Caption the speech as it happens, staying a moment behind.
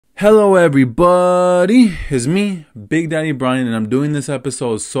Hello everybody, it's me, Big Daddy Brian, and I'm doing this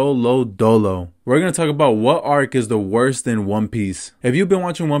episode solo dolo. We're going to talk about what arc is the worst in One Piece. If you've been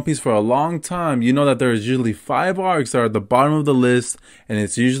watching One Piece for a long time, you know that there's usually 5 arcs that are at the bottom of the list, and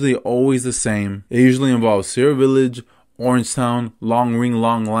it's usually always the same. It usually involves Syrup Village, Orange Town, Long Ring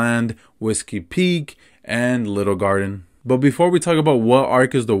Long Land, Whiskey Peak, and Little Garden. But before we talk about what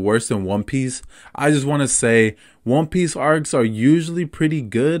arc is the worst in One Piece, I just want to say One Piece arcs are usually pretty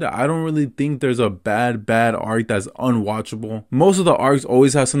good. I don't really think there's a bad arc that's unwatchable. Most of the arcs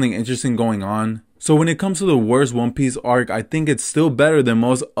always have something interesting going on. So when it comes to the worst One Piece arc, I think it's still better than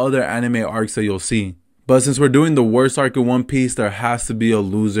most other anime arcs that you'll see. But since we're doing the worst arc in One Piece, there has to be a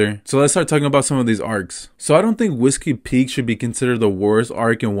loser. So let's start talking about some of these arcs. So I don't think Whiskey Peak should be considered the worst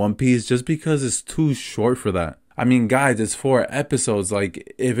arc in One Piece just because it's too short for that. I mean, guys, it's 4 episodes.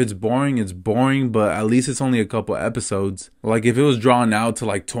 Like, if it's boring, it's boring, but at least it's only a couple episodes. Like, if it was drawn out to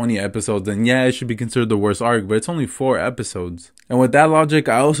like 20 episodes, then yeah, it should be considered the worst arc, but it's only 4 episodes. And with that logic,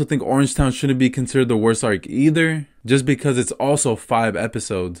 I also think Orange Town shouldn't be considered the worst arc either, just because it's also 5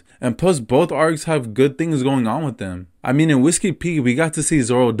 episodes. And plus, both arcs have good things going on with them. I mean, in Whiskey Peak, we got to see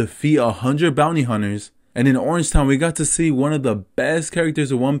Zoro defeat 100 bounty hunters. And in Orange Town, we got to see one of the best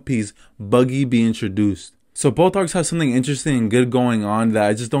characters in One Piece, Buggy, be introduced. So both arcs have something interesting and good going on that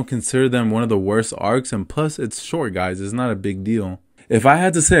I just don't consider them one of the worst arcs, and plus it's short, guys. It's not a big deal. If I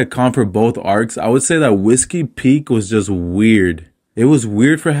had to say a con for both arcs, I would say that Whiskey Peak was just weird. It was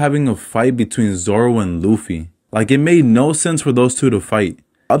weird for having a fight between Zoro and Luffy. Like, it made no sense for those two to fight.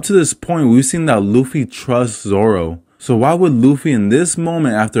 Up to this point, we've seen that Luffy trusts Zoro. So why would Luffy in this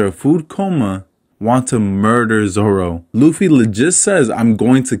moment after a food coma want to murder Zoro? Luffy legit says, "I'm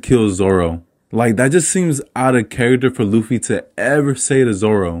going to kill Zoro." Like, that just seems out of character for Luffy to ever say to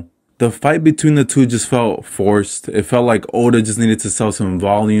Zoro. The fight between the two just felt forced. It felt like Oda just needed to sell some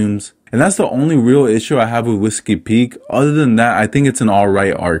volumes. And that's the only real issue I have with Whiskey Peak. Other than that, I think it's an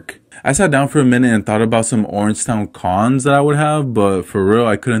alright arc. I sat down for a minute and thought about some Orange Town cons that I would have, but for real,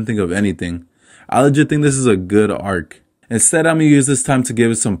 I couldn't think of anything. I legit think this is a good arc. Instead, I'm gonna use this time to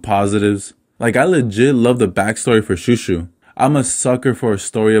give it some positives. Like, I legit love the backstory for Shushu. I'm a sucker for a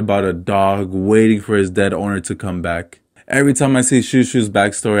story about a dog waiting for his dead owner to come back. Every time I see Shushu's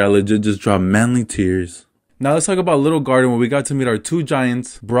backstory, I legit just drop manly tears. Now let's talk about Little Garden, where we got to meet our 2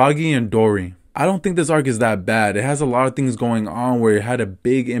 giants, Bragi and Dory. I don't think this arc is that bad. It has a lot of things going on where it had a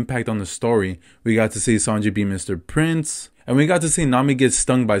big impact on the story. We got to see Sanji be Mr. Prince, and we got to see Nami get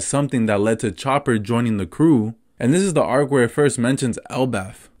stung by something that led to Chopper joining the crew. And this is the arc where it first mentions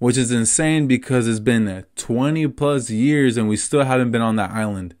Elbaf, which is insane because it's been 20 plus years and we still haven't been on that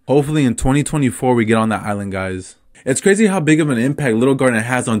island. Hopefully in 2024 we get on that island, guys. It's crazy how big of an impact Little Garden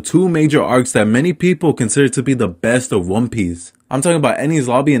has on 2 major arcs that many people consider to be the best of One Piece. I'm talking about Enies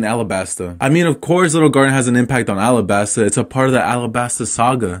Lobby and Alabasta. I mean, of course Little Garden has an impact on Alabasta. It's a part of the Alabasta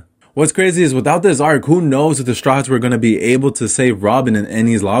saga. What's crazy is without this arc, who knows if the Straw Hats were going to be able to save Robin in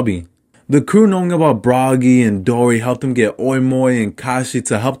Enies Lobby. The crew knowing about Bragi and Dory helped them get Oimoy and Kashi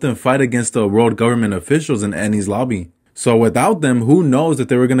to help them fight against the world government officials in Enies Lobby. So without them, who knows if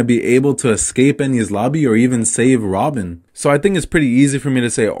they were going to be able to escape Enies Lobby or even save Robin. So I think it's pretty easy for me to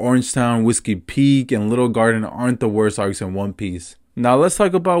say Orange Town, Whiskey Peak, and Little Garden aren't the worst arcs in One Piece. Now let's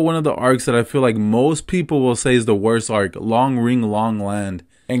talk about one of the arcs that I feel like most people will say is the worst arc, Long Ring Long Land.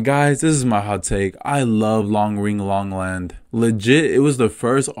 And guys, this is my hot take. I love Long Ring Long Land. Legit, it was the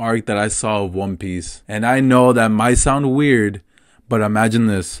first arc that I saw of One Piece. And I know that might sound weird, but imagine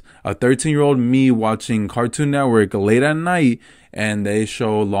this. A 13-year-old me watching Cartoon Network late at night and they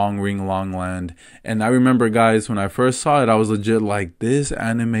show Long Ring Long Land. And I remember, guys, when I first saw it, I was legit like, this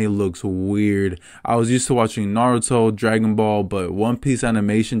anime looks weird. I was used to watching Naruto, Dragon Ball, but One Piece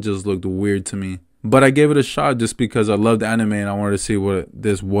animation just looked weird to me. But I gave it a shot just because I loved anime and I wanted to see what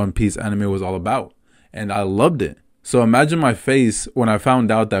this One Piece anime was all about. And I loved it. So imagine my face when I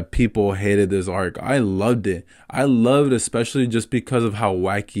found out that people hated this arc. I loved it. I loved it especially just because of how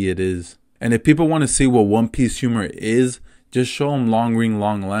wacky it is. And if people want to see what One Piece humor is, just show them Long Ring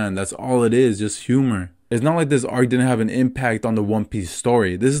Long Land. That's all it is, just humor. It's not like this arc didn't have an impact on the One Piece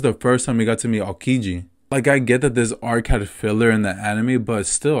story. This is the first time we got to meet Aokiji. Like, I get that this arc had filler in the anime, but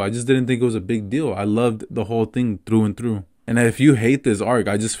still, I just didn't think it was a big deal. I loved the whole thing through and through. And if you hate this arc,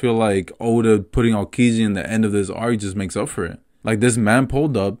 I just feel like Oda putting Aokiji in the end of this arc just makes up for it. Like, this man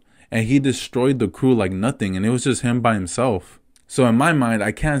pulled up and he destroyed the crew like nothing, and it was just him by himself. So in my mind,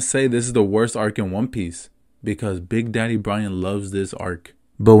 I can't say this is the worst arc in One Piece because Big Daddy Brian loves this arc.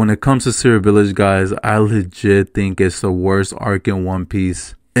 But when it comes to Syrup Village, guys, I legit think it's the worst arc in One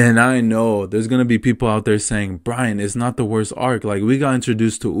Piece. And I know there's gonna be people out there saying, Brian, it's not the worst arc. Like, we got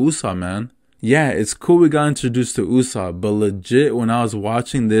introduced to Usopp, man. Yeah, it's cool we got introduced to Usopp, but legit, when I was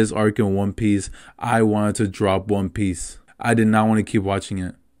watching this arc in One Piece, I wanted to drop One Piece. I did not want to keep watching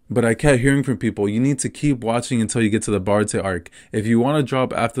it. But I kept hearing from people, you need to keep watching until you get to the Baratie arc. If you want to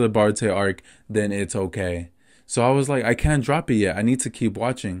drop after the Baratie arc, then it's okay. So I was like, I can't drop it yet. I need to keep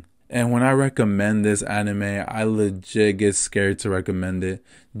watching. And when I recommend this anime, I legit get scared to recommend it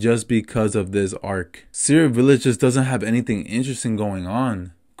just because of this arc. Syrup Village just doesn't have anything interesting going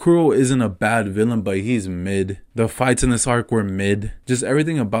on. Kuro isn't a bad villain, but he's mid. The fights in this arc were mid. Just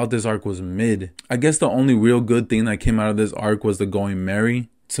everything about this arc was mid. I guess the only real good thing that came out of this arc was the Going Merry.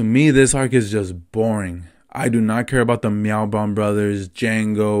 To me, this arc is just boring. I do not care about the Meowbomb brothers,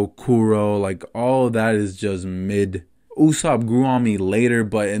 Django, Kuro, like all that is just mid. Usopp grew on me later,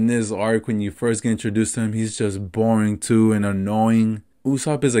 but in this arc, when you first get introduced to him, he's just boring too and annoying.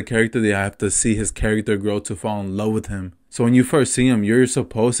 Usopp is a character that you have to see his character grow to fall in love with him. So when you first see him, you're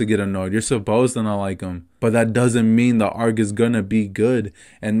supposed to get annoyed. You're supposed to not like him. But that doesn't mean the arc is gonna be good.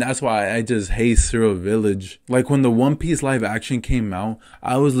 And that's why I just hate Syrup Village. Like when the One Piece live action came out,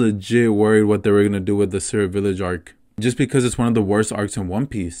 I was legit worried what they were gonna do with the Syrup Village arc. Just because it's one of the worst arcs in One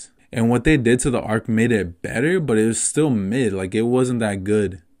Piece. And what they did to the arc made it better, but it was still mid. Like it wasn't that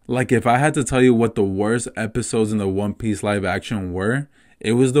good. Like if I had to tell you what the worst episodes in the One Piece live action were,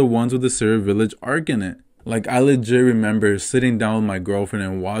 it was the ones with the Syrup Village arc in it. Like I legit remember sitting down with my girlfriend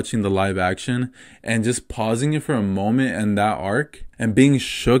and watching the live action and just pausing it for a moment in that arc and being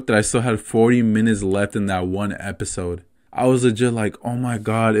shook that I still had 40 minutes left in that one episode. I was legit like, oh my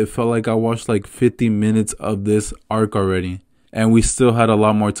god, it felt like I watched like 50 minutes of this arc already and we still had a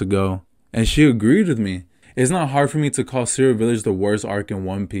lot more to go. And she agreed with me. It's not hard for me to call Syrup Village the worst arc in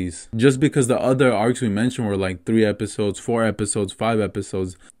One Piece. Just because the other arcs we mentioned were like 3 episodes, 4 episodes, 5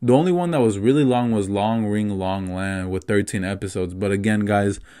 episodes. The only one that was really long was Long Ring Long Land with 13 episodes. But again,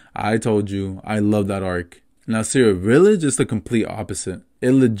 guys, I told you, I love that arc. Now, Syrup Village is the complete opposite.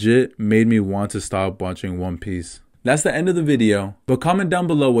 It legit made me want to stop watching One Piece. That's the end of the video. But comment down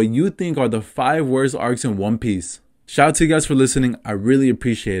below what you think are the 5 worst arcs in One Piece. Shout out to you guys for listening. I really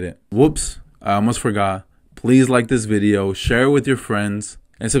appreciate it. Whoops, I almost forgot. Please like this video, share it with your friends,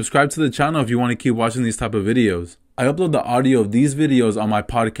 and subscribe to the channel if you want to keep watching these type of videos. I upload the audio of these videos on my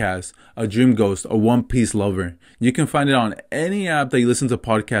podcast, A Dream Ghost, a One Piece Lover. You can find it on any app that you listen to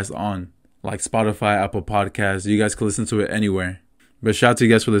podcasts on, like Spotify, Apple Podcasts. You guys can listen to it anywhere. But shout out to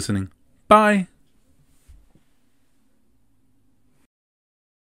you guys for listening. Bye!